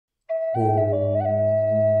Greetings,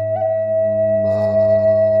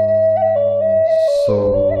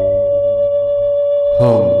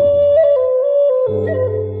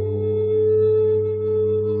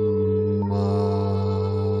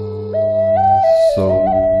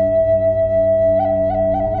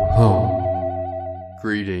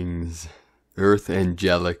 Earth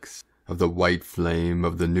Angelics of the white flame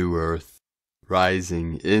of the new Earth,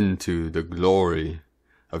 rising into the glory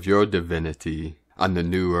of your divinity on the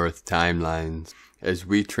new Earth timelines as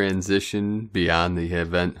we transition beyond the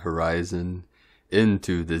event horizon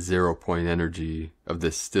into the 0-point energy of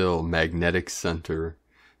the still magnetic center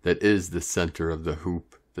that is the center of the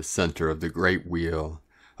hoop, the center of the great wheel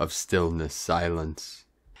of stillness, silence.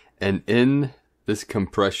 And in this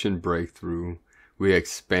compression breakthrough, we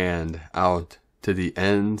expand out to the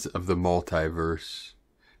ends of the multiverse,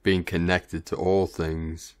 being connected to all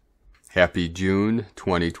things. Happy June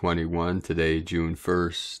 2021, today June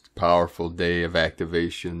 1st, powerful day of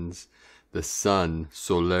activations. The sun,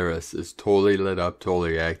 Solaris, is totally lit up,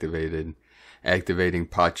 totally activated, activating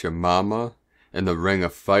Pachamama, and the ring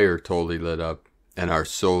of fire totally lit up, and our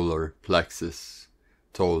solar plexus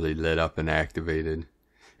totally lit up and activated.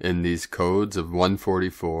 In these codes of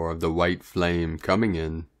 144 of the white flame coming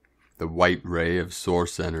in, the white ray of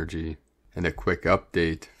source energy, and a quick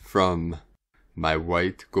update from my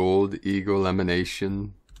white gold eagle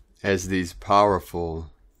emanation as these powerful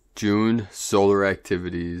June solar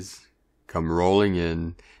activities come rolling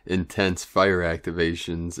in, intense fire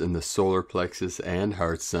activations in the solar plexus and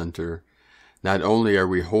heart center. Not only are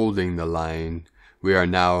we holding the line, we are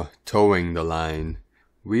now towing the line.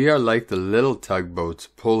 We are like the little tugboats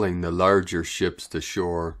pulling the larger ships to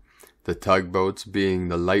shore, the tugboats being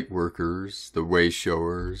the light workers, the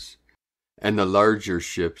wayshowers, and the larger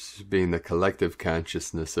ships being the collective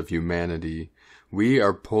consciousness of humanity. We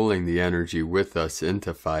are pulling the energy with us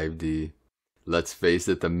into 5D. Let's face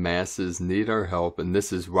it, the masses need our help, and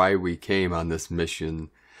this is why we came on this mission.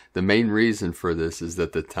 The main reason for this is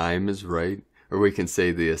that the time is right, or we can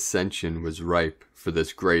say the ascension was ripe for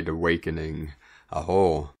this great awakening.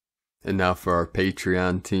 Aho. And now for our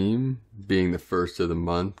Patreon team, being the first of the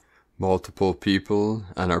month, multiple people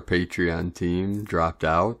on our Patreon team dropped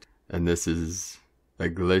out, and this is a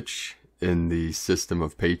glitch in the system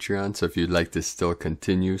of Patreon. So if you'd like to still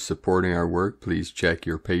continue supporting our work, please check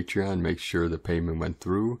your Patreon, make sure the payment went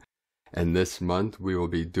through. And this month we will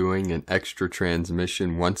be doing an extra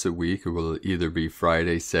transmission once a week. It will either be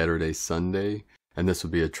Friday, Saturday, Sunday, and this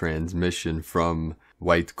will be a transmission from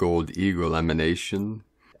White Gold Eagle Emanation,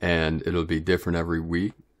 and it'll be different every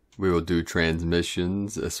week. We will do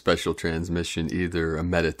transmissions, a special transmission, either a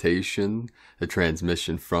meditation, a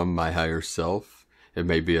transmission from my higher self. It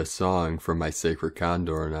may be a song from my sacred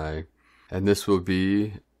Condor and I. And this will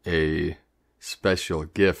be a special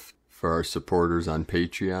gift for our supporters on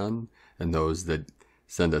Patreon and those that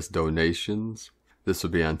send us donations. This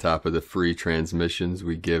will be on top of the free transmissions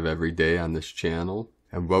we give every day on this channel.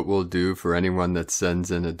 And what we'll do for anyone that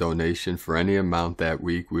sends in a donation for any amount that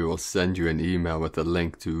week, we will send you an email with a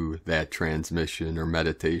link to that transmission or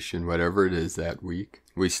meditation, whatever it is that week.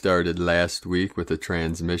 We started last week with a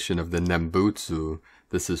transmission of the Nembutsu.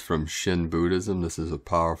 This is from Shin Buddhism. This is a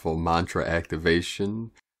powerful mantra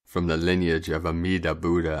activation from the lineage of Amida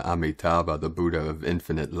Buddha, Amitabha, the Buddha of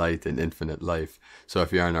infinite light and infinite life. So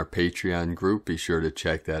if you're on our Patreon group, be sure to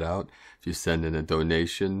check that out. If you send in a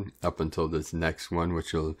donation up until this next one,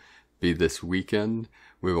 which will be this weekend,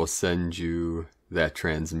 we will send you that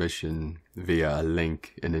transmission via a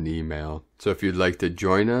link in an email. So if you'd like to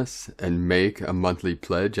join us and make a monthly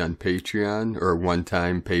pledge on Patreon or a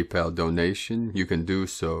one-time PayPal donation, you can do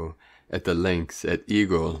so at the links at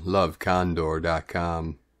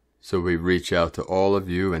eaglelovecondor.com. So we reach out to all of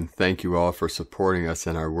you and thank you all for supporting us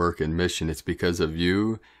in our work and mission. It's because of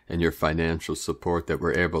you and your financial support that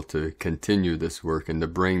we're able to continue this work and to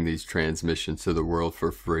bring these transmissions to the world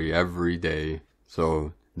for free every day.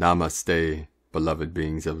 So Namaste, beloved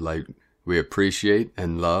beings of light. We appreciate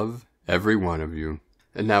and love every one of you.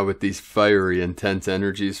 And now with these fiery, intense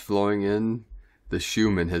energies flowing in, the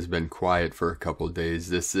Schumann has been quiet for a couple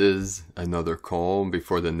days. This is another calm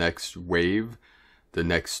before the next wave. The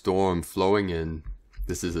next storm flowing in.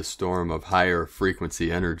 This is a storm of higher frequency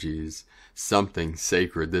energies. Something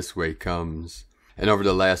sacred this way comes. And over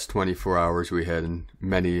the last 24 hours we had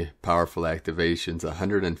many powerful activations.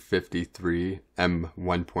 153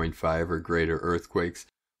 M1.5 or greater earthquakes.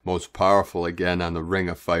 Most powerful again on the Ring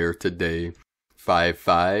of Fire today.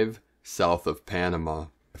 5-5 south of Panama.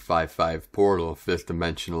 5-5 portal, fifth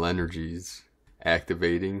dimensional energies.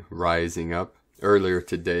 Activating, rising up. Earlier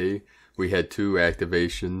today we had 2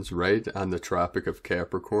 activations right on the Tropic of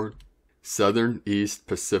Capricorn. Southern East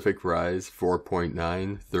Pacific Rise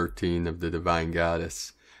 4.9, 13 of the Divine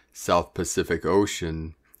Goddess. South Pacific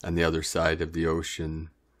Ocean on the other side of the ocean,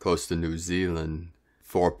 close to New Zealand,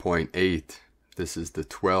 4.8. This is the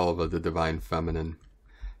 12 of the Divine Feminine.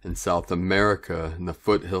 In South America, in the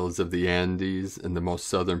foothills of the Andes, and the most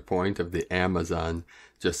southern point of the Amazon,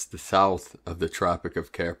 just south of the Tropic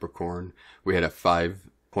of Capricorn, we had a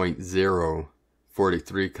 5.0,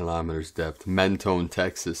 43 kilometers depth. Mentone,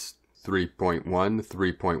 Texas, 3.1,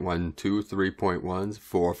 3.12, 3.1s,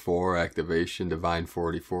 4.4 activation, Divine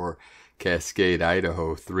 44. Cascade,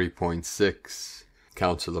 Idaho, 3.6.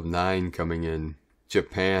 Council of 9 coming in.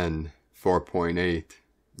 Japan, 4.8.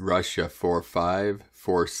 Russia, 4.5,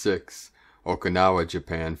 4.6. Okinawa,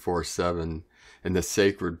 Japan, 4.7. In the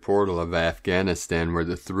sacred portal of Afghanistan, where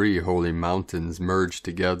the three holy mountains merge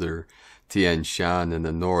together, Tian Shan in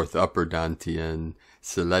the north, Upper Dantian,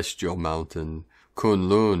 Celestial Mountain,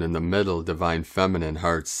 Kunlun in the middle, Divine Feminine,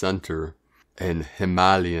 Heart Center, and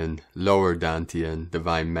Himalayan, Lower Dantian,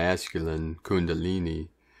 Divine Masculine, Kundalini,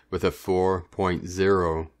 with a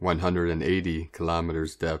 4.0, 180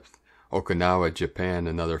 kilometers depth. Okinawa, Japan,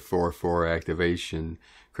 another 4.4 activation,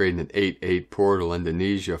 creating an 8.8 portal.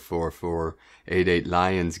 Indonesia, 4.4, 8.8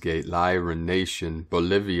 Lionsgate, Lyran Nation,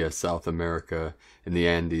 Bolivia, South America, in the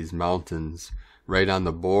Andes Mountains, right on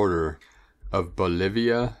the border of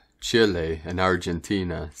Bolivia, Chile, and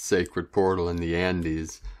Argentina. Sacred portal in the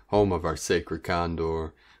Andes, home of our sacred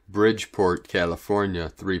Condor. Bridgeport,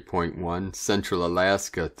 California, 3.1. Central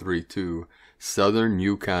Alaska, 3.2. Southern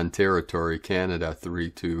Yukon Territory, Canada,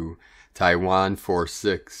 3.2. Taiwan,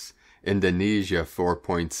 4.6. Indonesia,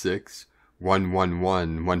 4.6.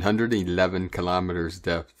 111, 111 kilometers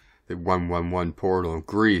depth. The 111 portal.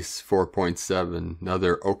 Greece, 4.7.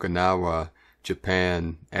 Another Okinawa,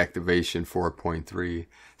 Japan, activation 4.3.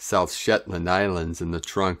 South Shetland Islands in the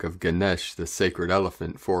trunk of Ganesh, the sacred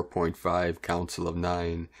elephant, 4.5, Council of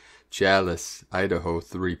 9. Chalice, Idaho,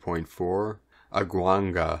 3.4.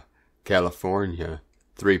 Aguanga, California,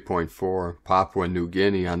 3.4. Papua New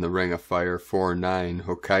Guinea on the Ring of Fire, 4.9.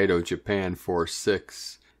 Hokkaido, Japan,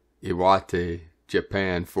 4.6. Iwate,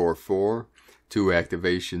 Japan, 4.4. 2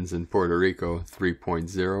 activations in Puerto Rico,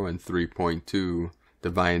 3.0 and 3.2.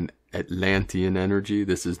 Divine Atlantean energy.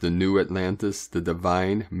 This is the new Atlantis, the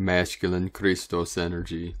divine masculine Christos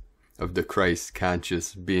energy of the Christ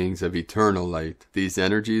conscious beings of eternal light. These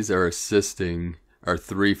energies are assisting our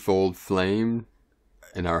threefold flame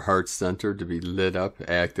in our heart center to be lit up,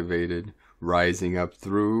 activated, rising up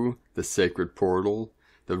through the sacred portal,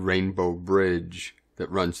 the rainbow bridge that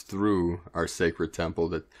runs through our sacred temple,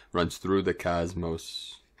 that runs through the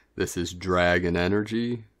cosmos. This is dragon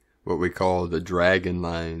energy, what we call the dragon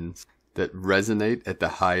lines that resonate at the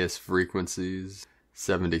highest frequencies.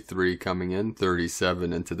 73 coming in,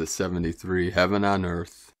 37 into the 73, heaven on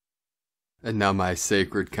earth. And now my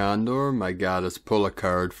sacred Condor, my goddess, pull a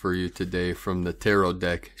card for you today from the tarot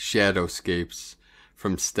deck, Shadowscapes,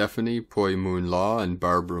 from Stephanie Poi Moon Law and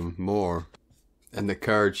Barbara Moore. And the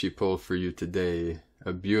card she pulled for you today,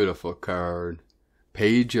 a beautiful card,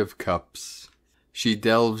 Page of Cups. She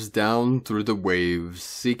delves down through the waves,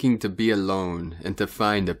 seeking to be alone and to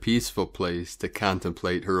find a peaceful place to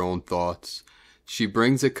contemplate her own thoughts. She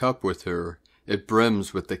brings a cup with her. It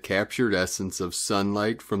brims with the captured essence of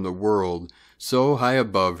sunlight from the world so high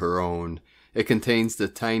above her own. It contains the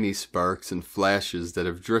tiny sparks and flashes that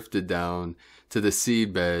have drifted down to the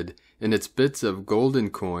seabed in its bits of golden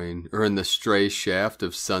coin, or in the stray shaft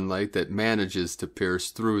of sunlight that manages to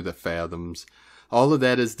pierce through the fathoms. All of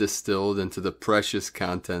that is distilled into the precious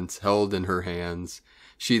contents held in her hands.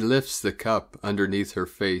 She lifts the cup underneath her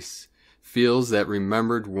face, feels that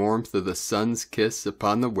remembered warmth of the sun's kiss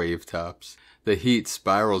upon the wave-tops. The heat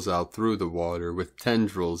spirals out through the water with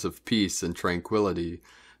tendrils of peace and tranquility.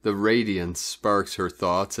 The radiance sparks her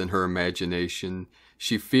thoughts and her imagination.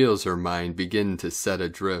 She feels her mind begin to set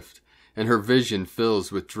adrift, and her vision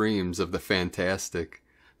fills with dreams of the fantastic.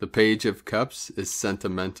 The Page of Cups is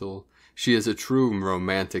sentimental. She is a true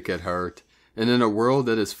romantic at heart, and in a world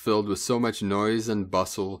that is filled with so much noise and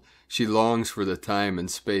bustle, she longs for the time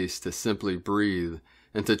and space to simply breathe,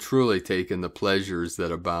 and to truly take in the pleasures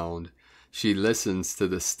that abound. She listens to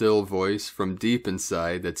the still voice from deep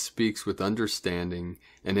inside that speaks with understanding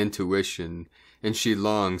and intuition, and she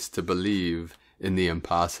longs to believe in the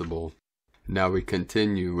impossible. Now we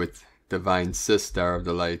continue with Divine Sister of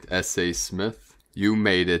the Light, S.A. Smith. You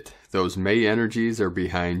made it. Those May energies are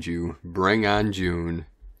behind you. Bring on June.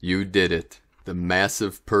 You did it. The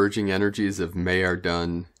massive purging energies of May are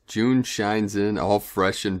done. June shines in all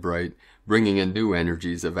fresh and bright, bringing in new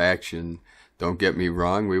energies of action. Don't get me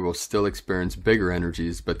wrong, we will still experience bigger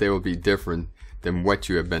energies, but they will be different than what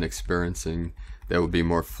you have been experiencing. They will be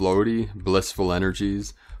more floaty, blissful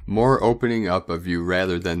energies, more opening up of you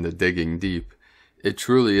rather than the digging deep. It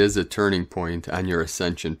truly is a turning point on your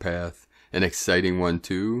ascension path, an exciting one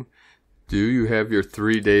too. Do you have your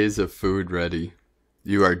 3 days of food ready?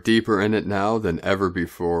 You are deeper in it now than ever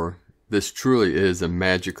before. This truly is a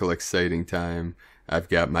magical, exciting time. I've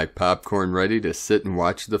got my popcorn ready to sit and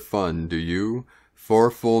watch the fun, do you? 4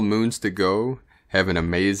 full moons to go. Have an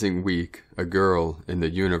amazing week. A girl in the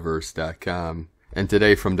universe.com. And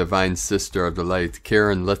today from Divine Sister of the Light,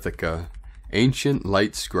 Karen Lithica. Ancient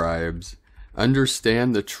Light Scribes.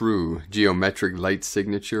 Understand the true geometric light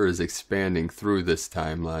signature is expanding through this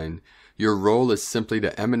timeline. Your role is simply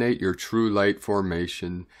to emanate your true light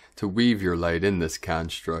formation, to weave your light in this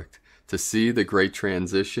construct. To see the great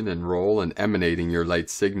transition and role in emanating your light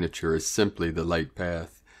signature is simply the light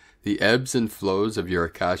path. The ebbs and flows of your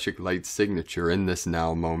Akashic light signature in this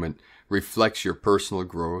now moment reflects your personal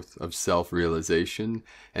growth of self-realization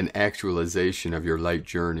and actualization of your light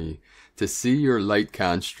journey. To see your light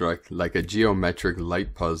construct like a geometric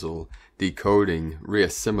light puzzle, decoding,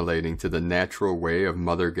 reassimilating to the natural way of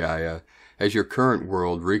Mother Gaia. As your current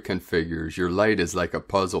world reconfigures, your light is like a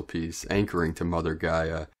puzzle piece anchoring to Mother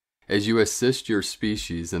Gaia. As you assist your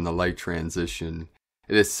species in the light transition,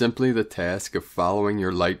 it is simply the task of following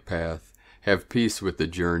your light path. Have peace with the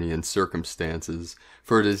journey and circumstances,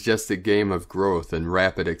 for it is just a game of growth and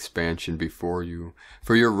rapid expansion before you.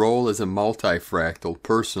 For your role is a multifractal,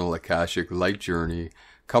 personal Akashic light journey,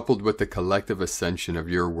 coupled with the collective ascension of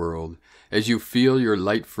your world. As you feel your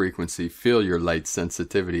light frequency, feel your light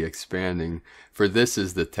sensitivity expanding, for this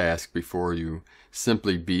is the task before you.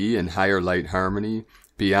 Simply be in higher light harmony,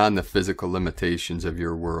 beyond the physical limitations of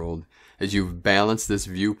your world. As you've balanced this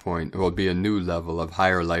viewpoint, it will be a new level of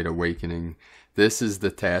higher light awakening. This is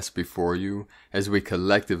the task before you, as we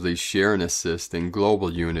collectively share and assist in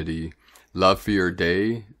global unity. Love for your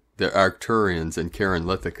day, the Arcturians and Karen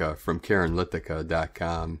Lithica from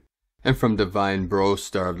KarenLithica.com. And from Divine Bro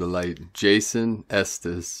Star of the Light, Jason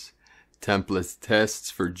Estes. Template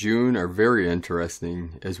tests for June are very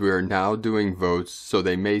interesting, as we are now doing votes, so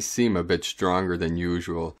they may seem a bit stronger than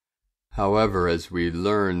usual. However, as we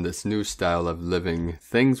learn this new style of living,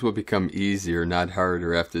 things will become easier, not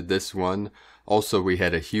harder after this one. Also, we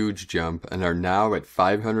had a huge jump and are now at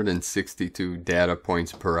 562 data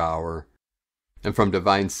points per hour. And from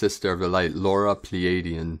Divine Sister of the Light, Laura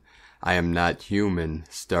Pleiadian, I am not human.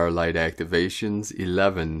 Starlight activations,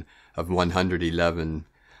 11 of 111.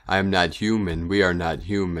 I am not human, we are not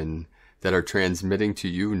human, that are transmitting to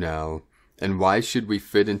you now. And why should we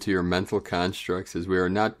fit into your mental constructs, as we are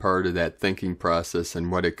not part of that thinking process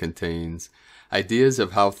and what it contains? Ideas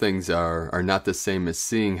of how things are not the same as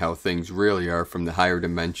seeing how things really are from the higher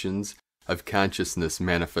dimensions of consciousness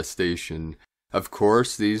manifestation. Of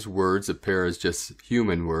course, these words appear as just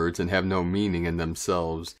human words and have no meaning in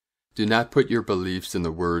themselves. Do not put your beliefs in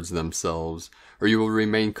the words themselves, or you will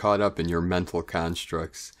remain caught up in your mental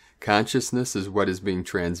constructs. Consciousness is what is being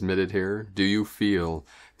transmitted here. Do you feel?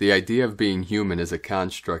 The idea of being human is a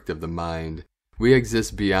construct of the mind. We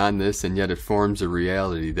exist beyond this, and yet it forms a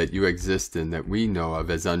reality that you exist in that we know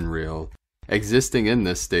of as unreal. Existing in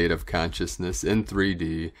this state of consciousness in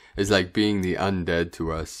 3D is like being the undead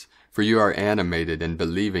to us, for you are animated and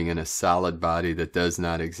believing in a solid body that does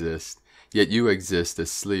not exist. Yet you exist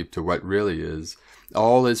asleep to what really is.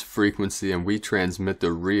 All is frequency, and we transmit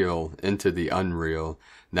the real into the unreal.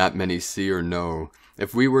 Not many see or know.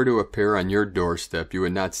 If we were to appear on your doorstep, you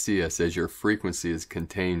would not see us, as your frequency is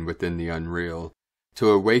contained within the unreal.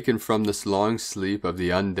 To awaken from this long sleep of the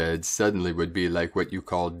undead suddenly would be like what you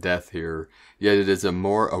call death here, yet it is a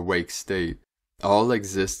more awake state. All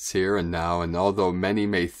exists here and now, and although many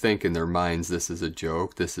may think in their minds this is a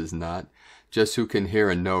joke, this is not. Just who can hear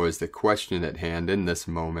and know is the question at hand in this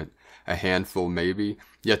moment. A handful maybe,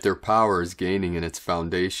 yet their power is gaining in its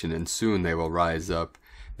foundation, and soon they will rise up.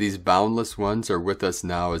 These boundless ones are with us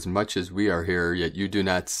now as much as we are here, yet you do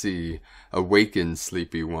not see. Awaken,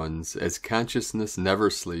 sleepy ones. As consciousness never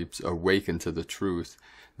sleeps, awaken to the truth.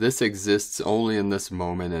 This exists only in this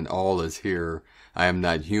moment, and all is here. I am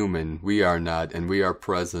not human, we are not, and we are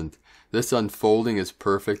present. This unfolding is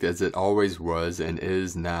perfect as it always was and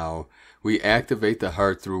is now. We activate the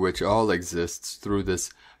heart through which all exists through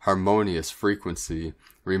this harmonious frequency.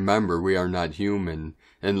 Remember, we are not human.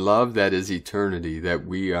 In love, that is eternity, that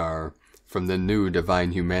we are. From the new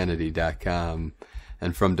DivineHumanity.com.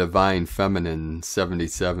 And from Divine Feminine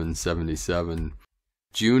 7777.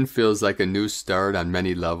 June feels like a new start on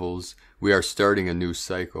many levels. We are starting a new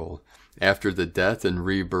cycle. After the death and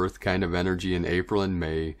rebirth kind of energy in April and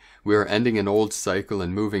May, we are ending an old cycle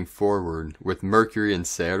and moving forward. With Mercury and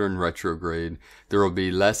Saturn retrograde, there will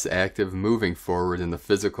be less active moving forward in the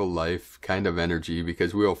physical life kind of energy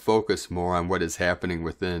because we will focus more on what is happening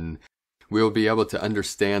within. We will be able to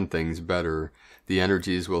understand things better. The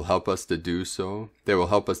energies will help us to do so. They will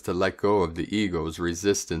help us to let go of the ego's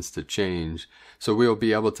resistance to change. So we will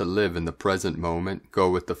be able to live in the present moment, go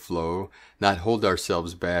with the flow, not hold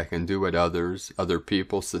ourselves back and do what others, other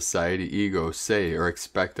people, society, ego say or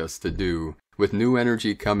expect us to do. With new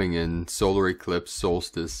energy coming in, solar eclipse,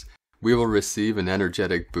 solstice, we will receive an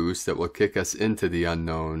energetic boost that will kick us into the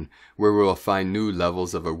unknown, where we will find new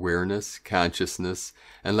levels of awareness, consciousness,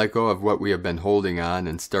 and let go of what we have been holding on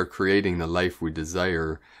and start creating the life we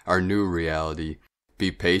desire, our new reality. Be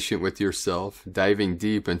patient with yourself. Diving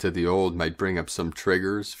deep into the old might bring up some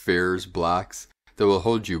triggers, fears, blocks that will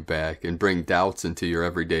hold you back and bring doubts into your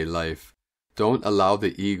everyday life. Don't allow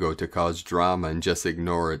the ego to cause drama and just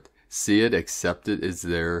ignore it. See it, accept it is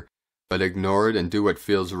there, but ignore it and do what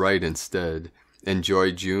feels right instead.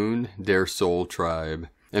 Enjoy June, dear soul tribe.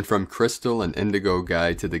 And from Crystal and Indigo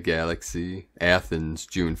Guide to the Galaxy, Athens,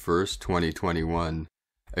 June 1st, 2021.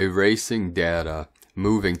 Erasing data,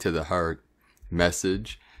 moving to the heart.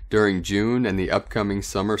 Message: during June and the upcoming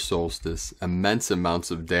summer solstice, immense amounts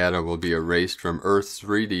of data will be erased from Earth's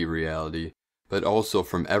 3D reality, but also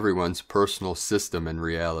from everyone's personal system and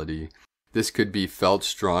reality. This could be felt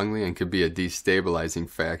strongly and could be a destabilizing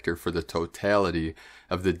factor for the totality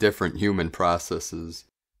of the different human processes.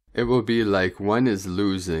 It will be like one is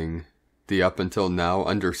losing the up until now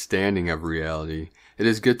understanding of reality. It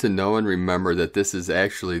is good to know and remember that this is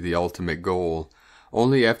actually the ultimate goal.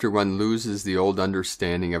 Only after one loses the old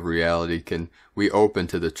understanding of reality can we open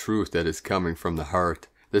to the truth that is coming from the heart.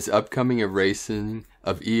 This upcoming erasing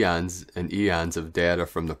of eons and eons of data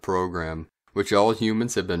from the program, which all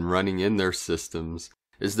humans have been running in their systems,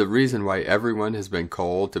 is the reason why everyone has been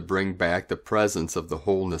called to bring back the presence of the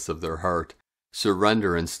wholeness of their heart.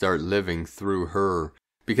 Surrender and start living through her,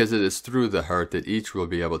 because it is through the heart that each will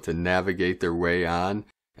be able to navigate their way on,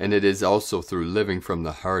 and it is also through living from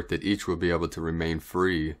the heart that each will be able to remain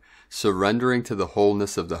free. Surrendering to the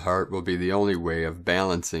wholeness of the heart will be the only way of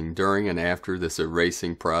balancing during and after this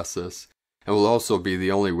erasing process, and will also be the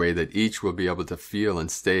only way that each will be able to feel and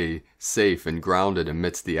stay safe and grounded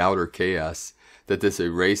amidst the outer chaos that this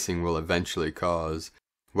erasing will eventually cause.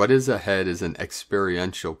 What is ahead is an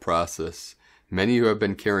experiential process. Many who have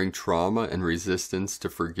been carrying trauma and resistance to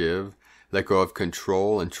forgive, let go of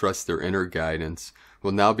control and trust their inner guidance,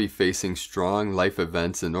 will now be facing strong life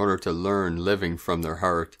events in order to learn living from their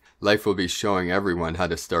heart. Life will be showing everyone how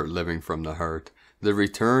to start living from the heart. The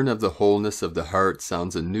return of the wholeness of the heart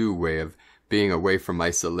sounds a new way of being away from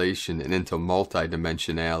isolation and into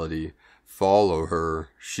multidimensionality. Follow her,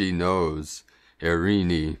 she knows.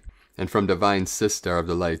 Erini. And from Divine Sister of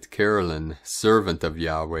the Light, Carolyn, servant of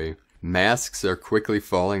Yahweh. Masks are quickly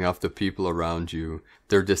falling off the people around you.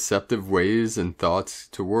 Their deceptive ways and thoughts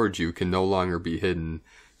toward you can no longer be hidden.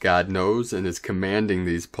 God knows and is commanding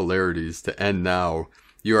these polarities to end now.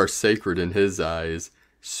 You are sacred in His eyes.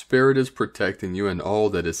 Spirit is protecting you and all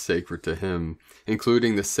that is sacred to Him,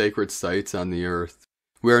 including the sacred sites on the earth.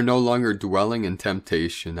 We are no longer dwelling in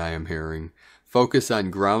temptation, I am hearing. Focus on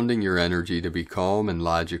grounding your energy to be calm and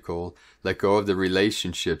logical. Let go of the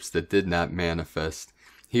relationships that did not manifest.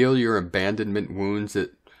 Heal your abandonment wounds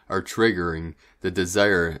that are triggering the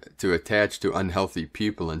desire to attach to unhealthy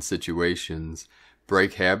people and situations.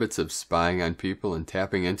 Break habits of spying on people and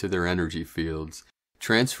tapping into their energy fields.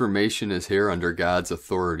 Transformation is here under God's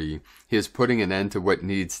authority. He is putting an end to what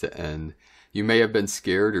needs to end. You may have been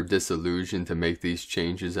scared or disillusioned to make these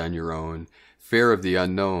changes on your own. Fear of the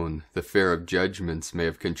unknown, the fear of judgments may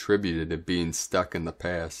have contributed to being stuck in the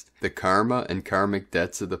past. The karma and karmic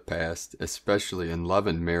debts of the past, especially in love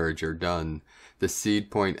and marriage, are done. The seed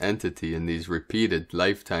point entity in these repeated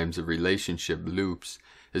lifetimes of relationship loops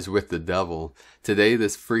is with the devil. Today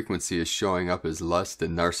this frequency is showing up as lust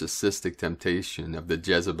and narcissistic temptation of the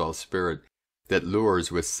Jezebel spirit that lures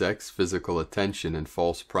with sex, physical attention, and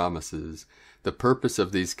false promises. The purpose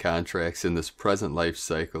of these contracts in this present life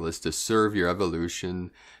cycle is to serve your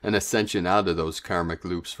evolution and ascension out of those karmic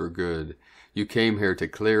loops for good. You came here to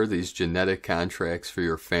clear these genetic contracts for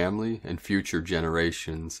your family and future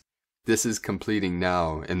generations. This is completing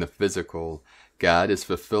now in the physical. God is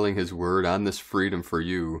fulfilling His word on this freedom for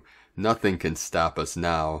you. Nothing can stop us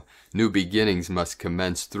now. New beginnings must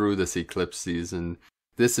commence through this eclipse season.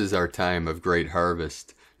 This is our time of great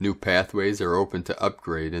harvest. New pathways are open to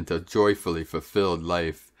upgrade into joyfully fulfilled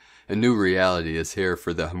life. A new reality is here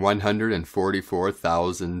for the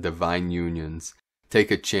 144,000 divine unions.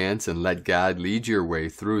 Take a chance and let God lead your way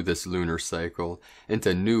through this lunar cycle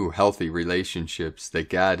into new healthy relationships that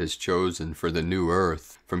God has chosen for the new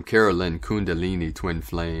earth. From Carolyn Kundalini Twin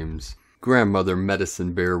Flames. Grandmother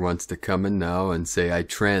Medicine Bear wants to come in now and say, I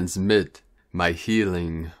transmit my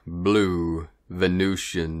healing blue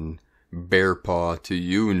Venusian bear paw to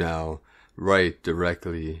you now, right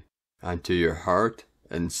directly onto your heart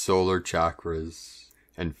and solar chakras.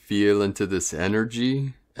 And feel into this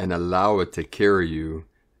energy and allow it to carry you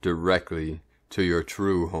directly to your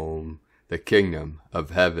true home, the kingdom of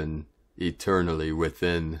heaven, eternally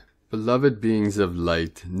within. Beloved beings of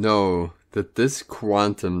light, know that this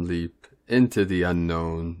quantum leap into the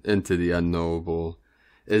unknown, into the unknowable,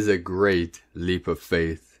 is a great leap of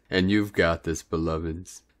faith. And you've got this,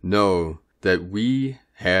 beloveds. Know that we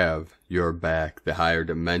have your back, the higher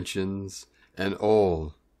dimensions, and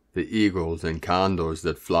all the eagles and condors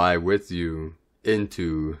that fly with you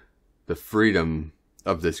into the freedom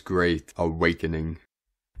of this great awakening.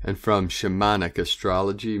 And from Shamanic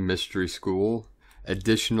Astrology Mystery School,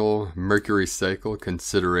 additional Mercury cycle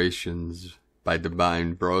considerations by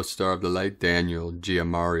Divine Bro Star of the Light Daniel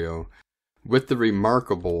Giamario, with the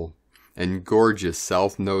remarkable and gorgeous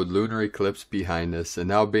South Node lunar eclipse behind us, and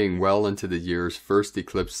now being well into the year's first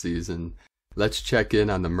eclipse season, let's check in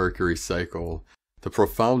on the Mercury cycle. The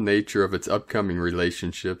profound nature of its upcoming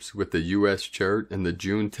relationships with the U.S. chart and the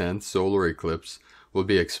June 10th solar eclipse will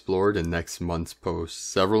be explored in next month's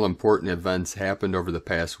post. Several important events happened over the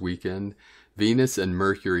past weekend. Venus and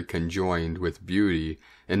Mercury conjoined with beauty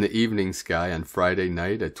in the evening sky on Friday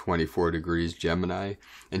night at 24 degrees Gemini,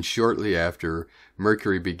 and shortly after,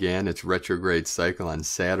 Mercury began its retrograde cycle on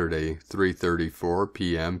Saturday, 3:34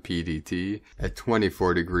 p.m. PDT at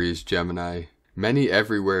 24 degrees Gemini. Many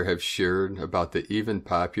everywhere have shared about the even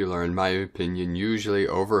popular, in my opinion, usually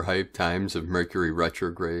overhyped times of Mercury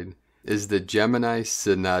retrograde. Is the Gemini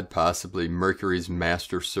Synod possibly Mercury's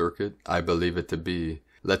master circuit? I believe it to be.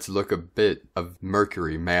 Let's look a bit of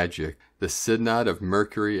Mercury magic. The Synod of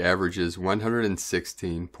Mercury averages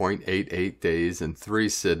 116.88 days, and 3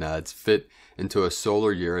 Synods fit into a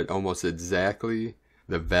solar year at almost exactly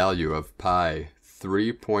the value of pi,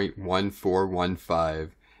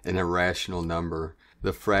 3.1415. An irrational number.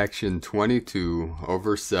 The fraction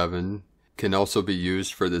 22/7 can also be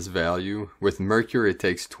used for this value. With Mercury, it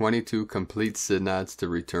takes 22 complete synods to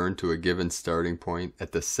return to a given starting point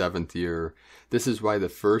at the 7th year. This is why the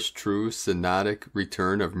first true synodic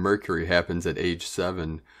return of Mercury happens at age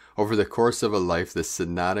 7. Over the course of a life, the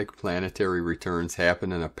synodic planetary returns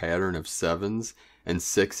happen in a pattern of 7s and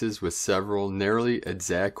 6s with several nearly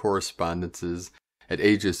exact correspondences at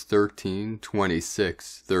ages 13,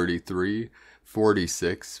 26, 33,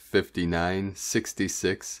 46, 59,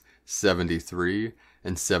 66, 73,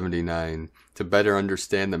 and 79. To better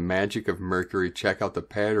understand the magic of Mercury, check out the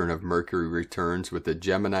pattern of Mercury returns with the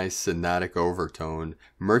Gemini synodic overtone.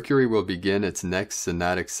 Mercury will begin its next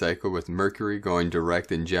synodic cycle with Mercury going direct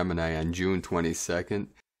in Gemini on June 22nd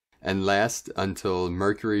and last until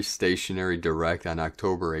Mercury stationary direct on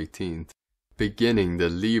October 18th. Beginning the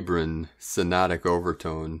Libran synodic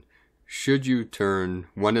overtone. Should you turn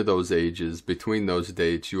one of those ages between those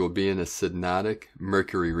dates, you will be in a synodic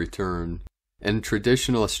Mercury return. In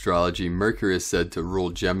traditional astrology, Mercury is said to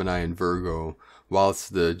rule Gemini and Virgo,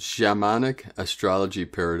 whilst the shamanic astrology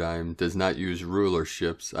paradigm does not use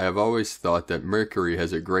rulerships. I have always thought that Mercury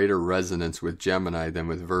has a greater resonance with Gemini than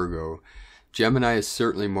with Virgo. Gemini is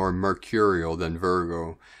certainly more mercurial than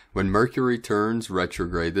Virgo. When Mercury turns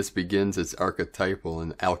retrograde, this begins its archetypal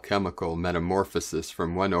and alchemical metamorphosis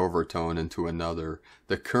from one overtone into another.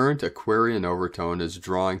 The current Aquarian overtone is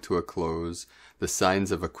drawing to a close. The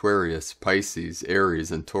signs of Aquarius, Pisces,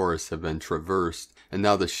 Aries, and Taurus have been traversed, and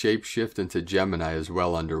now the shapeshift into Gemini is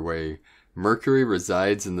well underway. Mercury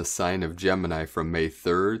resides in the sign of Gemini from May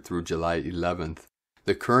 3rd through July 11th.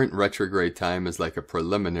 The current retrograde time is like a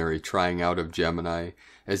preliminary trying out of Gemini,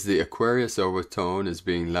 as the Aquarius overtone is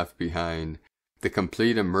being left behind. The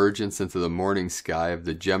complete emergence into the morning sky of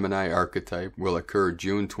the Gemini archetype will occur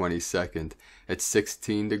June 22nd at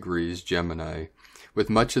 16 degrees Gemini. With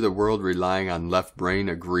much of the world relying on left-brain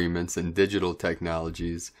agreements and digital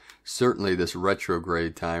technologies, certainly this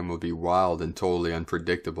retrograde time will be wild and totally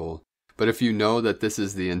unpredictable. But if you know that this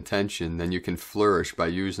is the intention, then you can flourish by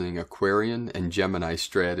using Aquarian and Gemini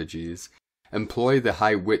strategies. Employ the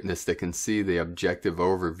high witness that can see the objective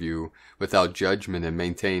overview without judgment and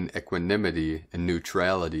maintain equanimity and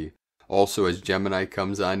neutrality. Also, as Gemini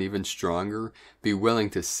comes on even stronger, be willing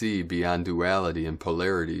to see beyond duality and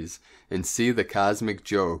polarities, and see the cosmic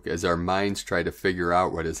joke as our minds try to figure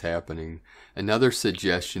out what is happening. Another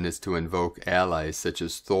suggestion is to invoke allies such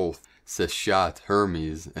as Thoth, Seshat,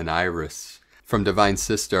 Hermes, and Iris. From Divine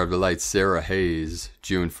Sister of the Light Sarah Hayes,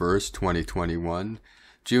 June 1st, 2021.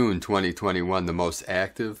 June 2021, the most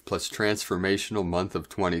active plus transformational month of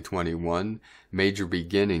 2021, major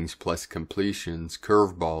beginnings plus completions,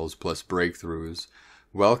 curveballs plus breakthroughs.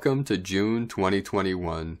 Welcome to June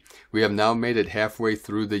 2021. We have now made it halfway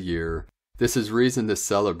through the year. This is reason to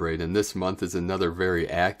celebrate, and this month is another very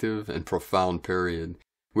active and profound period.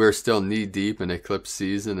 We are still knee-deep in eclipse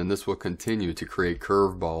season, and this will continue to create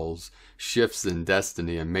curveballs, shifts in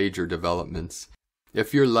destiny, and major developments.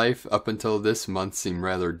 If your life up until this month seemed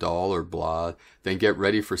rather dull or blah, then get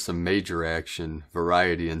ready for some major action,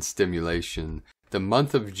 variety, and stimulation. The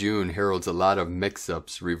month of June heralds a lot of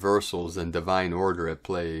mix-ups, reversals, and divine order at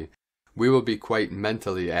play. We will be quite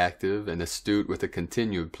mentally active and astute with a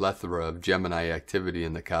continued plethora of Gemini activity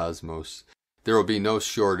in the cosmos. There will be no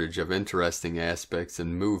shortage of interesting aspects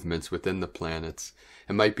and movements within the planets.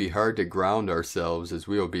 It might be hard to ground ourselves as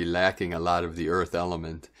we will be lacking a lot of the earth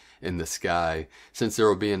element in the sky. Since there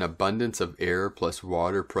will be an abundance of air plus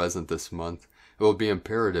water present this month, it will be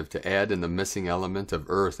imperative to add in the missing element of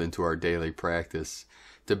earth into our daily practice.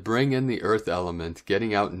 To bring in the earth element,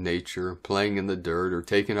 getting out in nature, playing in the dirt, or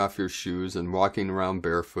taking off your shoes and walking around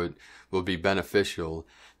barefoot will be beneficial.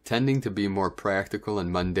 Tending to be more practical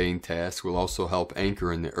and mundane tasks will also help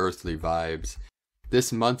anchor in the earthly vibes.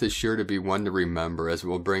 This month is sure to be one to remember, as it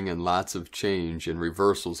will bring in lots of change and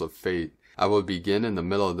reversals of fate. I will begin in the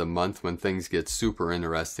middle of the month when things get super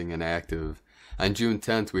interesting and active. On June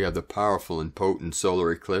 10th, we have the powerful and potent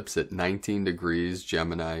solar eclipse at 19 degrees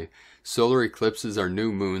Gemini. Solar eclipses are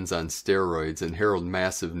new moons on steroids and herald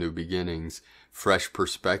massive new beginnings, fresh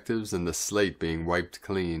perspectives, and the slate being wiped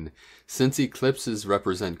clean. Since eclipses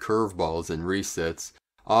represent curveballs and resets,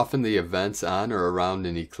 often the events on or around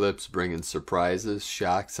an eclipse bring in surprises,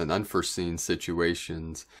 shocks, and unforeseen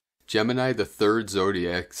situations. Gemini, the third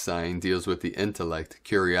zodiac sign, deals with the intellect,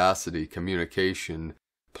 curiosity, communication,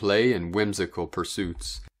 play, and whimsical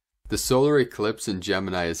pursuits. The solar eclipse in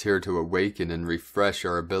Gemini is here to awaken and refresh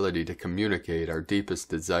our ability to communicate our deepest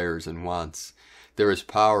desires and wants. There is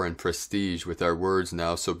power and prestige with our words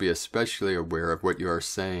now, so be especially aware of what you are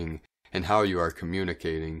saying and how you are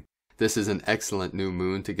communicating. This is an excellent new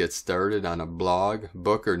moon to get started on a blog,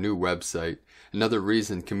 book, or new website. Another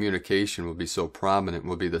reason communication will be so prominent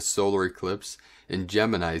will be the solar eclipse in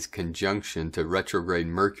Gemini's conjunction to retrograde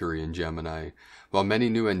Mercury in Gemini. While many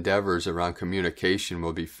new endeavors around communication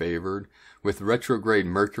will be favored, with retrograde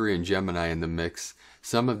Mercury and Gemini in the mix,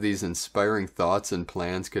 some of these inspiring thoughts and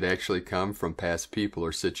plans could actually come from past people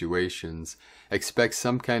or situations. Expect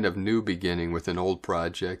some kind of new beginning with an old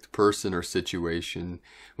project, person, or situation.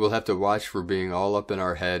 We'll have to watch for being all up in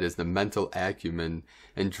our head, as the mental acumen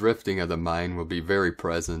and drifting of the mind will be very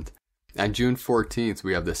present. On June 14th,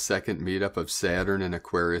 we have the second meetup of Saturn and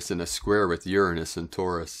Aquarius in a square with Uranus and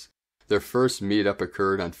Taurus. Their first meetup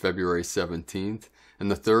occurred on February 17th, and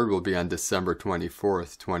the third will be on December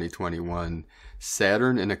 24th, 2021.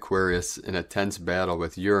 Saturn and Aquarius in a tense battle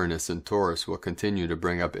with Uranus and Taurus will continue to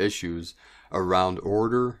bring up issues around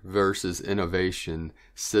order versus innovation,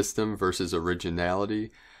 system versus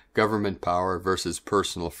originality, government power versus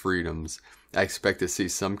personal freedoms. I expect to see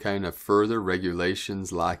some kind of further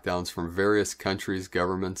regulations, lockdowns from various countries,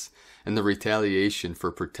 governments, and the retaliation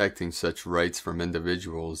for protecting such rights from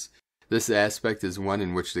individuals. This aspect is one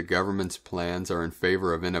in which the government's plans are in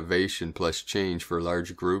favor of innovation plus change for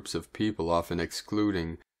large groups of people, often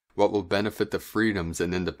excluding what will benefit the freedoms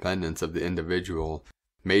and independence of the individual.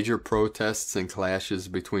 Major protests and clashes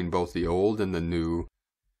between both the old and the new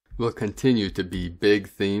will continue to be big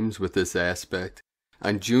themes with this aspect.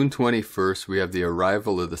 On June 21st, we have the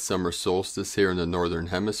arrival of the summer solstice here in the northern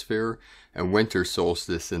hemisphere and winter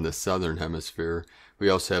solstice in the southern hemisphere. We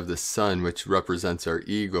also have the sun, which represents our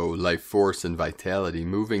ego, life force, and vitality,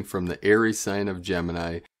 moving from the airy sign of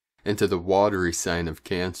Gemini into the watery sign of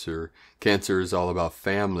Cancer. Cancer is all about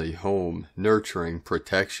family, home, nurturing,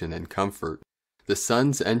 protection, and comfort. The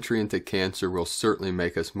sun's entry into Cancer will certainly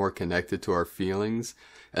make us more connected to our feelings,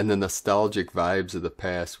 and the nostalgic vibes of the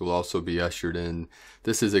past will also be ushered in.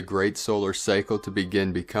 This is a great solar cycle to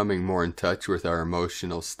begin becoming more in touch with our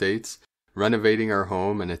emotional states, renovating our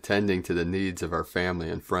home, and attending to the needs of our family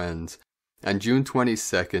and friends. On June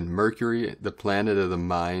 22nd, Mercury, the planet of the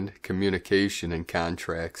mind, communication, and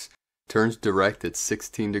contracts, turns direct at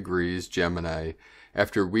 16 degrees Gemini.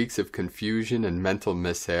 After weeks of confusion and mental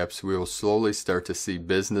mishaps, we will slowly start to see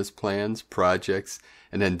business plans, projects,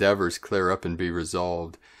 and endeavors clear up and be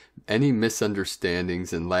resolved. Any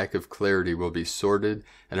misunderstandings and lack of clarity will be sorted,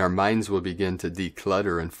 and our minds will begin to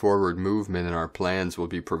declutter, and forward movement in our plans will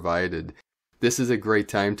be provided. This is a great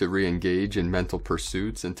time to re-engage in mental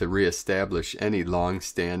pursuits and to re-establish any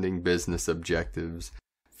long-standing business objectives.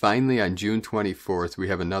 Finally, on June 24th, we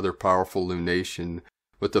have another powerful lunation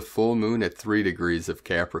with the full moon at 3 degrees of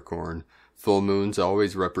Capricorn. Full moons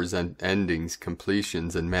always represent endings,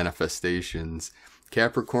 completions, and manifestations.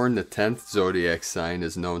 Capricorn, the 10th zodiac sign,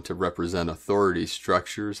 is known to represent authority,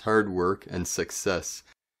 structures, hard work, and success.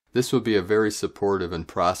 This will be a very supportive and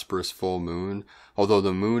prosperous full moon, although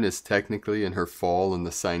the moon is technically in her fall in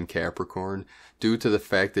the sign Capricorn, due to the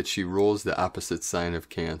fact that she rules the opposite sign of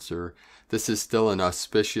Cancer. This is still an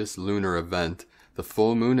auspicious lunar event. The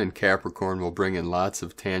full moon in Capricorn will bring in lots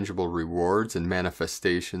of tangible rewards and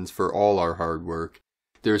manifestations for all our hard work.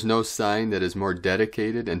 There is no sign that is more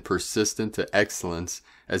dedicated and persistent to excellence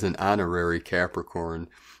as an honorary Capricorn.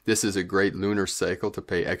 This is a great lunar cycle to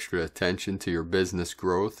pay extra attention to your business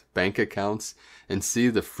growth, bank accounts, and see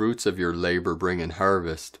the fruits of your labor bring in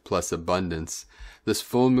harvest plus abundance. This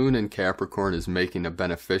full moon in Capricorn is making a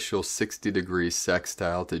beneficial 60-degree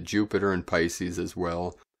sextile to Jupiter and Pisces as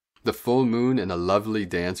well. The full moon in a lovely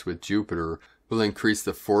dance with Jupiter will increase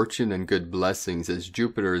the fortune and good blessings, as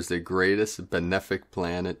Jupiter is the greatest benefic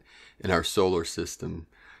planet in our solar system.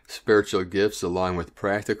 Spiritual gifts along with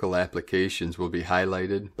practical applications will be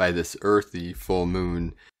highlighted by this earthy full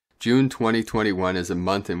moon. June 2021 is a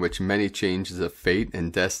month in which many changes of fate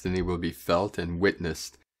and destiny will be felt and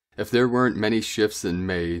witnessed. If there weren't many shifts in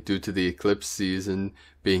May due to the eclipse season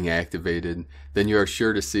being activated, then you are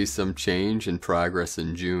sure to see some change and progress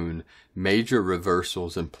in June. Major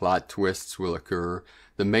reversals and plot twists will occur.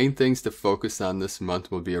 The main things to focus on this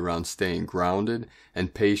month will be around staying grounded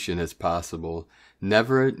and patient as possible.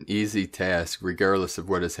 Never an easy task regardless of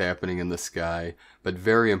what is happening in the sky, but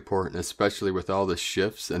very important, especially with all the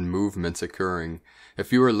shifts and movements occurring.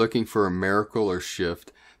 If you are looking for a miracle or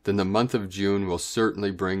shift, then the month of June will certainly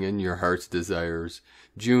bring in your heart's desires.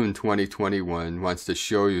 June 2021 wants to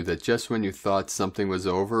show you that just when you thought something was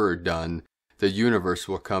over or done, the universe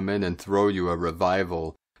will come in and throw you a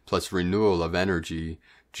revival plus renewal of energy.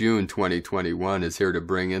 June 2021 is here to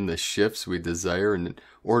bring in the shifts we desire in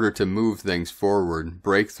order to move things forward,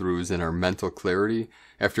 breakthroughs in our mental clarity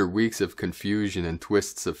after weeks of confusion and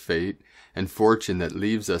twists of fate, and fortune that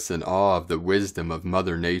leaves us in awe of the wisdom of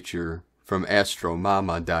Mother Nature. From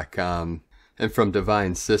astromama.com, and from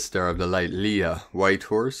Divine Sister of the Light Leah, White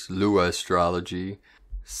Horse, Lua Astrology.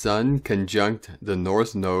 Sun conjunct the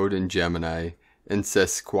North Node in Gemini, in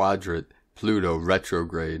sesquadrate Pluto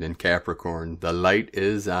retrograde in Capricorn. The light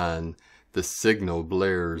is on, the signal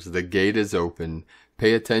blares, the gate is open.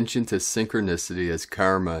 Pay attention to synchronicity as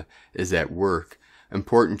karma is at work.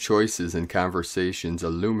 Important choices and conversations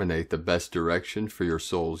illuminate the best direction for your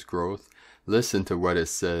soul's growth. Listen to what is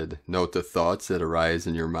said. Note the thoughts that arise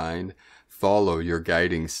in your mind. Follow your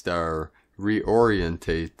guiding star.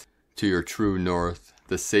 Reorientate to your true north.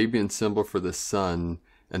 The Sabian symbol for the sun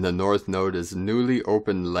and the North Node as newly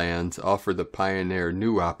opened lands offer the pioneer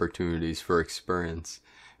new opportunities for experience.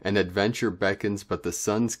 An adventure beckons, but the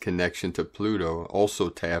sun's connection to Pluto also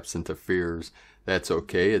taps into fears. That's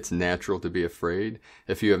okay, it's natural to be afraid.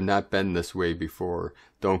 If you have not been this way before,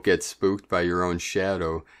 don't get spooked by your own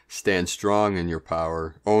shadow. Stand strong in your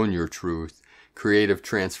power. Own your truth. Creative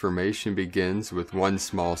transformation begins with one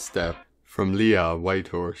small step. From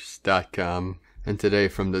LeahWhitehorse.com. And today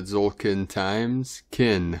from the Tzolk'in Times,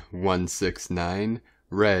 Kin 169,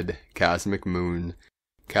 Red Cosmic Moon.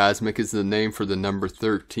 Cosmic is the name for the number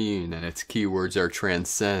 13, and its keywords are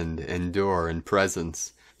transcend, endure, and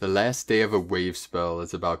presence. The last day of a wave spell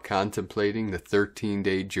is about contemplating the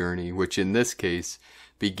 13-day journey, which in this case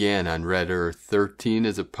began on Red Earth. 13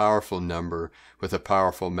 is a powerful number with a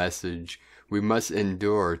powerful message. We must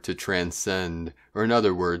endure to transcend, or in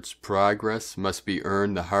other words, progress must be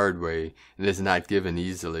earned the hard way and is not given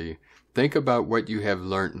easily. Think about what you have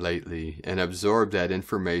learnt lately and absorb that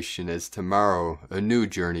information as tomorrow a new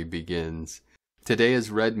journey begins. Today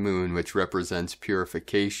is Red Moon, which represents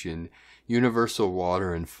purification, universal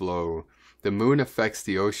water and flow. The moon affects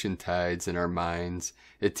the ocean tides in our minds.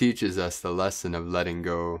 It teaches us the lesson of letting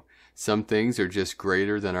go. Some things are just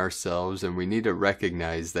greater than ourselves, and we need to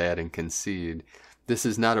recognize that and concede. This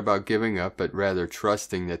is not about giving up, but rather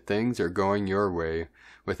trusting that things are going your way,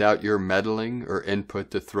 without your meddling or input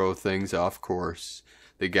to throw things off course.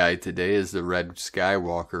 The guide today is the Red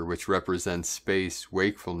Skywalker, which represents space,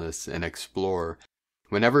 wakefulness, and explore.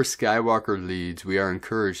 Whenever Skywalker leads, we are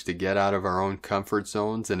encouraged to get out of our own comfort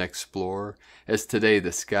zones and explore, as today the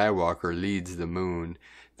Skywalker leads the moon.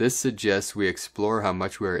 This suggests we explore how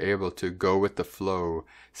much we are able to go with the flow.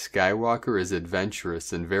 Skywalker is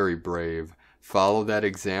adventurous and very brave. Follow that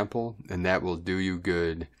example, and that will do you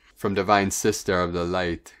good. From Divine Sister of the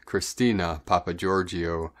Light, Christina Papa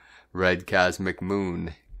Giorgio, Red Cosmic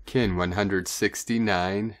Moon, Kin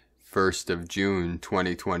 169, 1st of June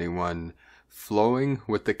 2021. Flowing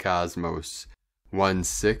with the Cosmos.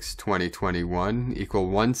 1/6/2021 equal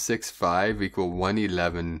 165 equal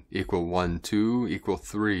 111 equal 12 equal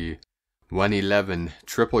 3. 111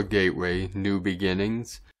 Triple Gateway, New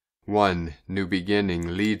Beginnings. 1 New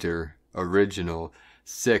Beginning, Leader, Original.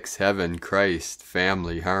 6 Heaven, Christ,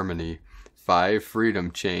 Family, Harmony. 5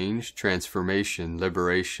 Freedom, Change, Transformation,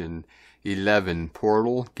 Liberation. 11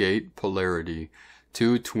 Portal, Gate, Polarity.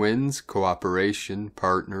 2 Twins, Cooperation,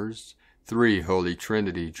 Partners. 3 Holy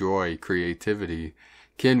Trinity, Joy, Creativity.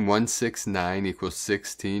 Kin 169 equals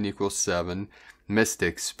 16 equals 7.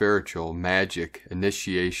 Mystic, Spiritual, Magic,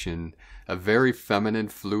 Initiation. A very feminine,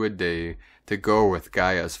 fluid day to go with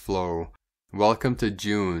Gaia's flow. Welcome to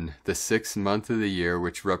June, the 6th month of the year,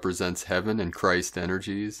 which represents heaven and Christ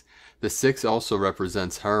energies. The 6 also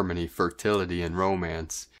represents harmony, fertility, and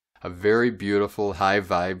romance. A very beautiful, high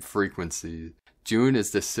vibe frequency. June is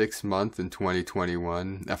the 6th month in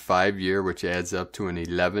 2021, a 5-year which adds up to an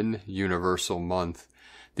 11 universal month.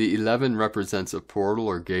 The 11 represents a portal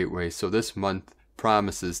or gateway, so this month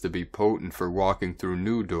promises to be potent for walking through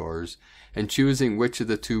new doors and choosing which of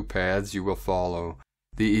the 2 paths you will follow.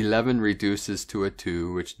 The 11 reduces to a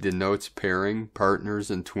 2, which denotes pairing, partners,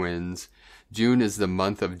 and twins. June is the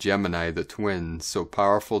month of Gemini, the twin, so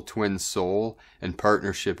powerful twin soul and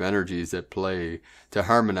partnership energies at play to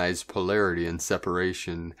harmonize polarity and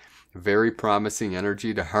separation. Very promising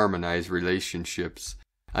energy to harmonize relationships.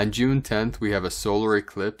 On June 10th, we have a solar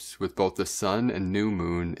eclipse with both the sun and new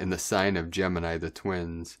moon in the sign of Gemini, the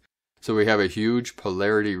twins. So we have a huge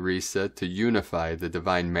polarity reset to unify the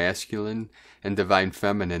divine masculine and divine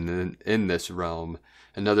feminine in this realm.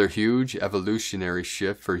 Another huge evolutionary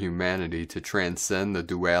shift for humanity to transcend the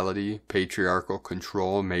duality, patriarchal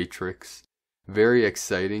control matrix. Very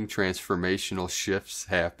exciting transformational shifts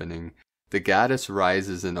happening. The goddess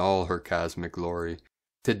rises in all her cosmic glory.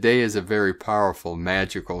 Today is a very powerful,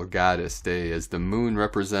 magical goddess day, as the moon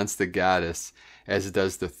represents the goddess, as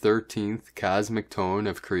does the 13th cosmic tone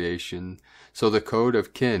of creation. So the code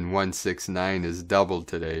of Kin 169 is doubled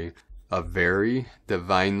today. A very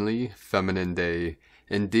divinely feminine day.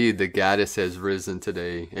 Indeed, the goddess has risen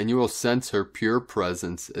today, and you will sense her pure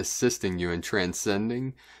presence assisting you in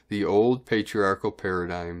transcending the old patriarchal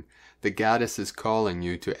paradigm. The goddess is calling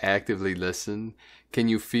you to actively listen. Can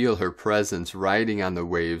you feel her presence riding on the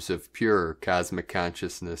waves of pure cosmic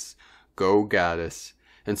consciousness? Go, goddess.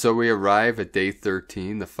 And so we arrive at day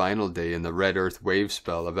 13, the final day in the red earth wave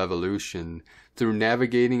spell of evolution, through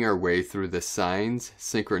navigating our way through the signs,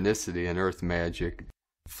 synchronicity, and earth magic.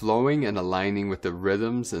 Flowing and aligning with the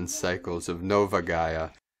rhythms and cycles of Nova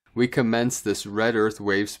Gaia. We commence this red earth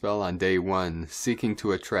wave spell on day 1, seeking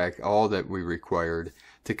to attract all that we required,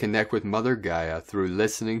 to connect with Mother Gaia through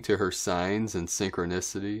listening to her signs and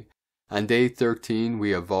synchronicity. On day 13,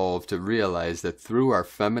 we evolve to realize that through our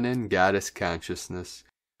feminine goddess consciousness,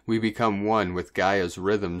 we become one with Gaia's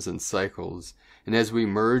rhythms and cycles, and as we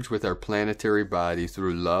merge with our planetary body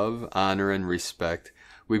through love, honor, and respect,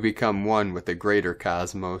 we become one with the greater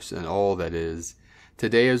cosmos and all that is.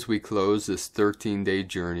 Today, as we close this 13-day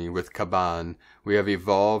journey with Kaban, we have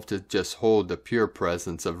evolved to just hold the pure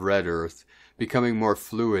presence of Red Earth, becoming more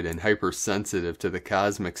fluid and hypersensitive to the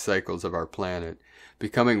cosmic cycles of our planet,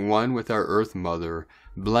 becoming one with our Earth Mother,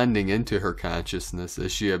 blending into her consciousness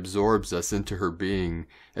as she absorbs us into her being,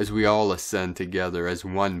 as we all ascend together as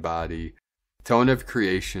one body. Tone of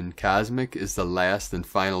creation, cosmic is the last and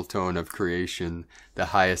final tone of creation, the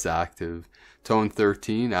highest octave. Tone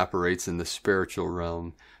 13 operates in the spiritual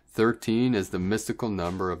realm. 13 is the mystical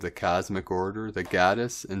number of the cosmic order, the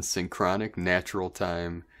goddess, and synchronic natural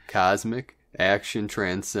time. Cosmic, action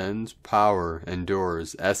transcends, power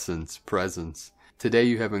endures, essence, presence. Today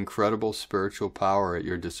you have incredible spiritual power at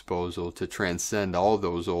your disposal to transcend all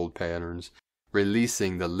those old patterns,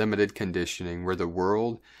 releasing the limited conditioning where the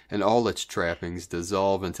world and all its trappings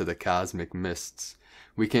dissolve into the cosmic mists.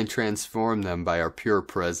 We can transform them by our pure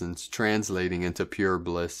presence, translating into pure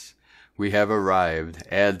bliss. We have arrived.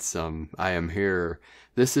 Add some. I am here.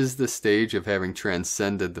 This is the stage of having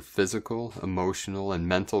transcended the physical, emotional, and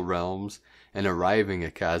mental realms and arriving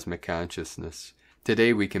at cosmic consciousness.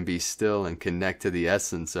 Today we can be still and connect to the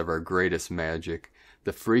essence of our greatest magic.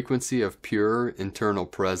 the frequency of pure internal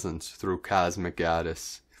presence through Cosmic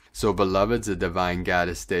Goddess. So beloved's a Divine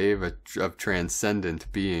Goddess Day of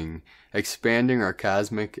transcendent being, expanding our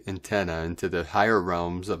cosmic antenna into the higher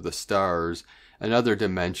realms of the stars and other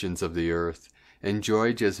dimensions of the earth.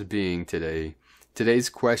 Enjoy just being today. Today's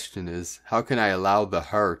question is, how can I allow the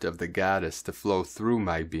heart of the goddess to flow through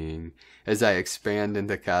my being as I expand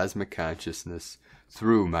into cosmic consciousness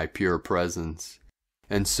through my pure presence?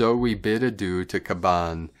 And so we bid adieu to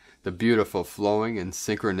Kwan, the beautiful flowing and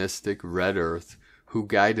synchronistic red earth who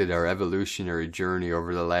guided our evolutionary journey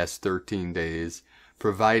over the last 13 days,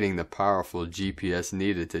 providing the powerful GPS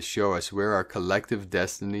needed to show us where our collective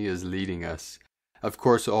destiny is leading us. Of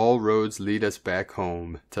course, all roads lead us back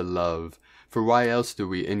home, to love. For why else do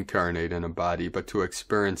we incarnate in a body but to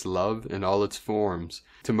experience love in all its forms?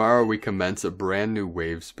 Tomorrow we commence a brand new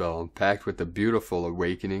wave spell, packed with the beautiful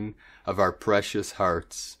awakening of our precious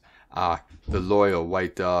hearts. The loyal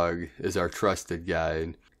white dog is our trusted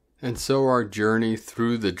guide. And so our journey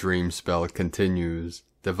through the dream spell continues.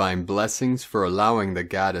 Divine blessings for allowing the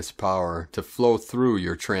goddess power to flow through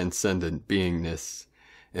your transcendent beingness.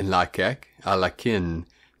 In Lakek, Alakin,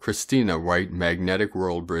 Christina White, Magnetic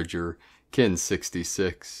World Bridger, Kin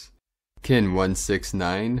 66. Kin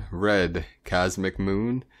 169, Red, Cosmic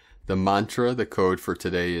Moon. The mantra, the code for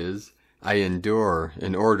today is, I endure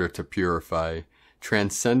in order to purify.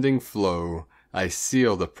 Transcending flow, I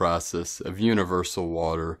seal the process of universal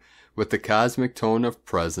water with the cosmic tone of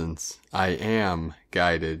presence. I am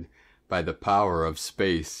guided by the power of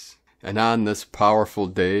space. And on this powerful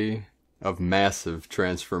day of massive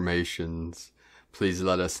transformations, please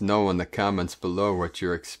let us know in the comments below what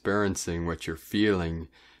you're experiencing, what you're feeling,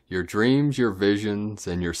 your dreams, your visions,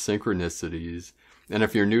 and your synchronicities. And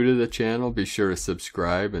if you're new to the channel, be sure to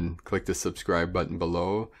subscribe and click the subscribe button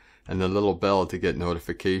below and the little bell to get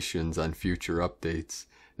notifications on future updates.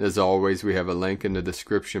 And as always, we have a link in the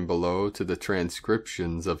description below to the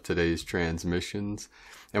transcriptions of today's transmissions,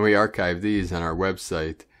 and we archive these on our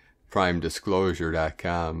website,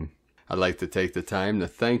 primedisclosure.com. I'd like to take the time to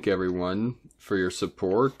thank everyone for your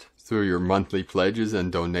support through your monthly pledges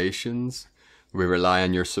and donations. We rely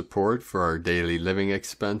on your support for our daily living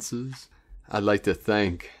expenses. I'd like to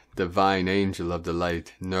thank Divine Angel of the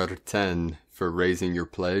Light, Nur10, for raising your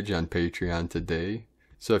pledge on Patreon today.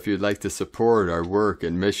 So if you'd like to support our work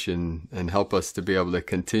and mission and help us to be able to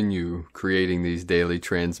continue creating these daily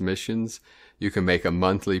transmissions, you can make a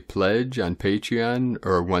monthly pledge on Patreon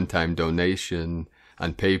or a one-time donation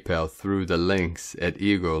on PayPal through the links at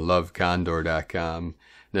egolovecondor.com.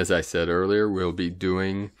 And as I said earlier, we'll be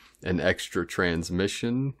doing an extra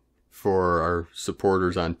transmission for our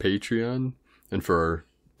supporters on Patreon and for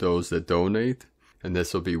those that donate. And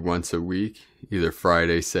this will be once a week, either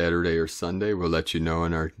Friday, Saturday, or Sunday. We'll let you know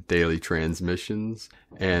in our daily transmissions.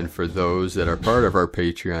 And for those that are part of our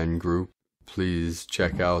Patreon group, please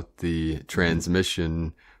check out the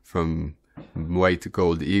transmission from White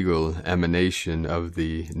Gold Eagle emanation of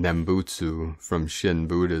the Nembutsu from Shin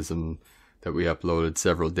Buddhism that we uploaded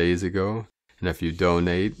several days ago. And if you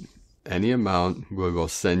donate any amount, we will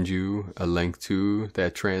send you a link to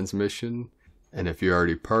that transmission. And if you're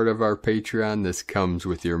already part of our Patreon, this comes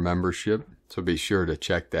with your membership, so be sure to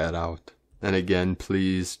check that out. And again,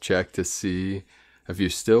 please check to see if you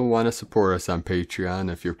still want to support us on Patreon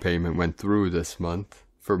if your payment went through this month.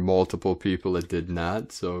 For multiple people it did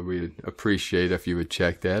not, so we'd appreciate if you would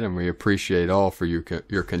check that, and we appreciate all for your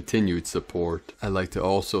continued support. I'd like to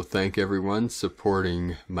also thank everyone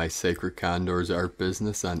supporting my Sacred Condor's art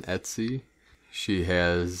business on Etsy. She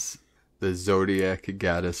has the Zodiac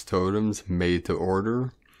Goddess totems made to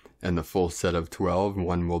order, and the full set of 12,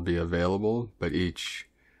 one will be available, but each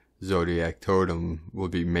Zodiac totem will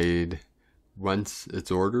be made once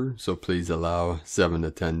it's ordered, so please allow 7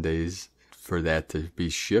 to 10 days for that to be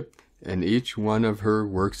shipped. And each one of her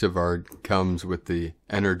works of art comes with the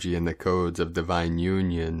energy and the codes of divine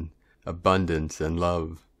union, abundance, and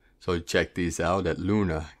love. So check these out at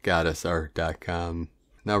lunagoddessart.com.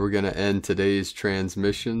 Now we're going to end today's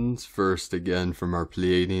transmissions, first again from our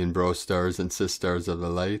Pleiadian bro stars and sisters of the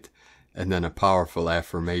light, and then a powerful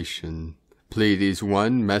affirmation. Pleiades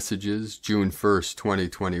 1, messages, June 1st,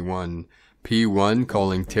 2021. P1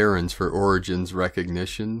 calling Terrans for origins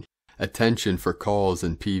recognition. Attention for calls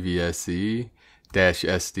in PVSE-SDE.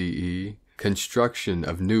 Construction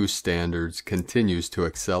of new standards continues to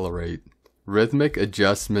accelerate. Rhythmic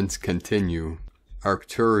adjustments continue.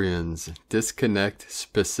 Arcturians disconnect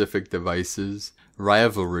specific devices.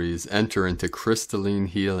 Rivalries enter into crystalline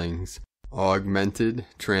healings. Augmented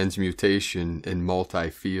transmutation in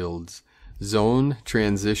multi-fields. Zone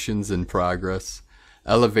transitions in progress.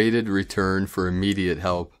 Elevated return for immediate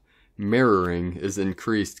help. Mirroring is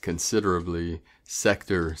increased considerably.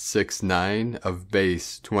 Sector 6-9 of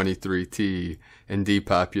base 23T and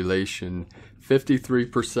depopulation.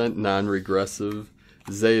 53% non-regressive.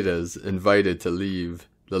 Zetas invited to leave.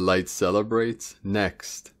 The light celebrates.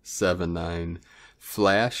 Next 7-9.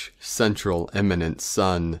 Flash central eminent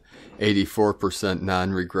sun. 84%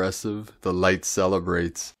 non-regressive. The light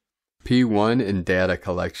celebrates. P1 in data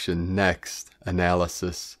collection. Next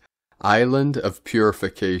analysis. Island of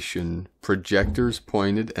purification. Projectors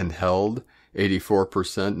pointed and held.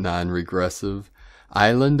 84% non-regressive.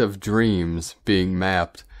 Island of dreams being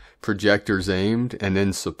mapped. Projectors aimed and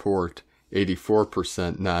in support.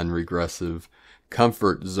 84% non-regressive.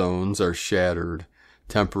 Comfort zones are shattered.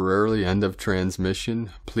 Temporarily end of transmission.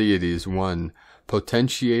 Pleiades 1.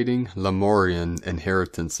 Potentiating Lemurian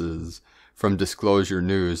inheritances. From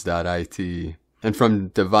disclosurenews.it. And from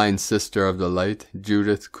Divine Sister of the Light,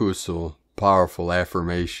 Judith Kusel. Powerful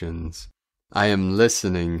affirmations. I am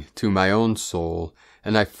listening to my own soul,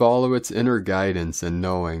 and I follow its inner guidance and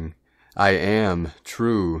knowing. I am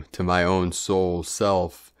true to my own soul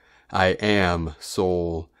self. I am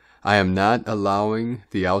soul. I am not allowing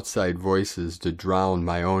the outside voices to drown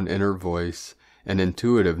my own inner voice and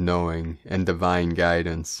intuitive knowing and divine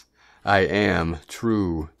guidance. I am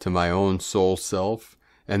true to my own soul self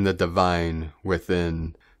and the divine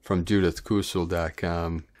within. From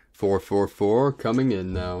JudithKusel.com. 444 coming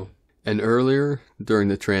in now. And earlier, during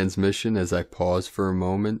the transmission, as I paused for a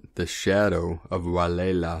moment, the shadow of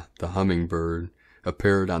Walela, the hummingbird,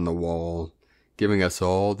 appeared on the wall, giving us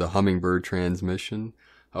all the hummingbird transmission.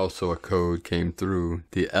 Also a code came through,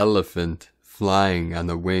 the elephant flying on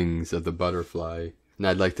the wings of the butterfly. And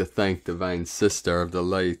I'd like to thank Divine Sister of the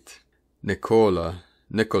Light, Nicola,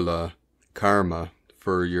 Karma,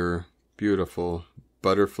 for your beautiful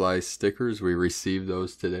butterfly stickers. We received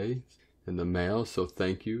those today in the mail, so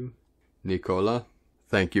thank you, Nicola.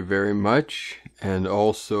 Thank you very much. And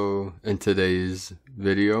also in today's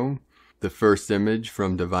video, the first image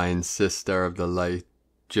from Divine Sister of the Light,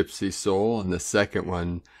 Gypsy Soul, and the second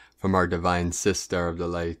one from our Divine Sister of the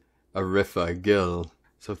Light, Arifa Gill.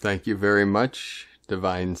 So thank you very much,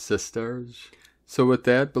 Divine Sisters. So with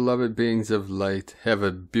that, beloved beings of light, have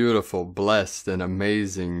a beautiful, blessed, and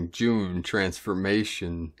amazing June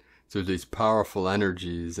transformation through these powerful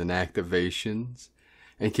energies and activations,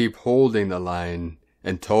 and keep holding the line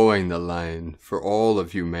and towing the line for all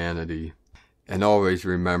of humanity. And always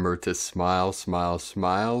remember to smile, smile,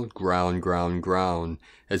 smile, ground, ground, ground,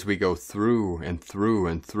 as we go through and through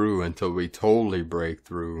and through until we totally break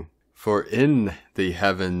through. For in the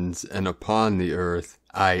heavens and upon the earth,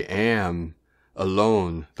 I am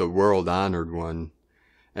alone, the world-honored one,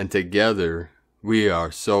 and together we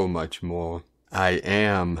are so much more. I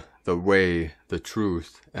am the way, the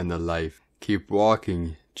truth, and the life. Keep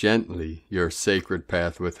walking gently your sacred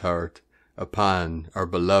path with heart upon our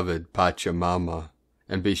beloved Pachamama,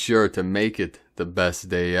 and be sure to make it the best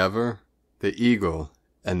day ever. The eagle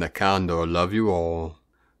and the condor love you all.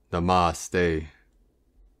 Namaste.